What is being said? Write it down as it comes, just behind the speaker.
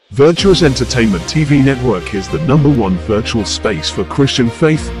Virtuous Entertainment TV Network is the #1 virtual space for Christian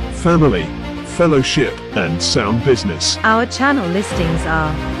faith, family, fellowship, and sound business. Our channel listings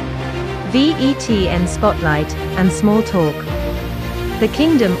are VETN Spotlight and Small Talk, the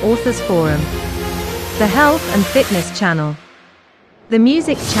Kingdom Authors Forum, the Health and Fitness Channel, the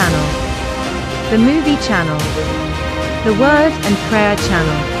Music Channel, the Movie Channel, the Word and Prayer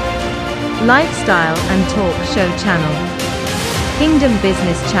Channel, Lifestyle and Talk Show Channel, Kingdom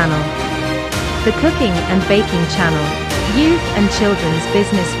Business Channel, the Cooking and Baking Channel, Youth and Children's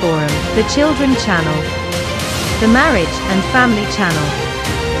Business Forum, the Children Channel, the Marriage and Family Channel,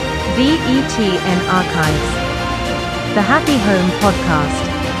 VETN Archives, the Happy Home Podcast,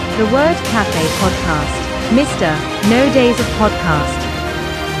 the Word Cafe Podcast, Mr. No Days of Podcast,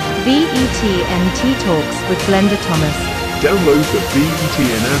 VETN Tea Talks with Glenda Thomas. Download the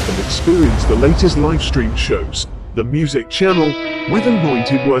VETN app and experience the latest live stream shows, the Music Channel, with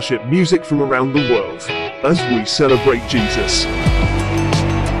anointed worship music from around the world, as we celebrate Jesus.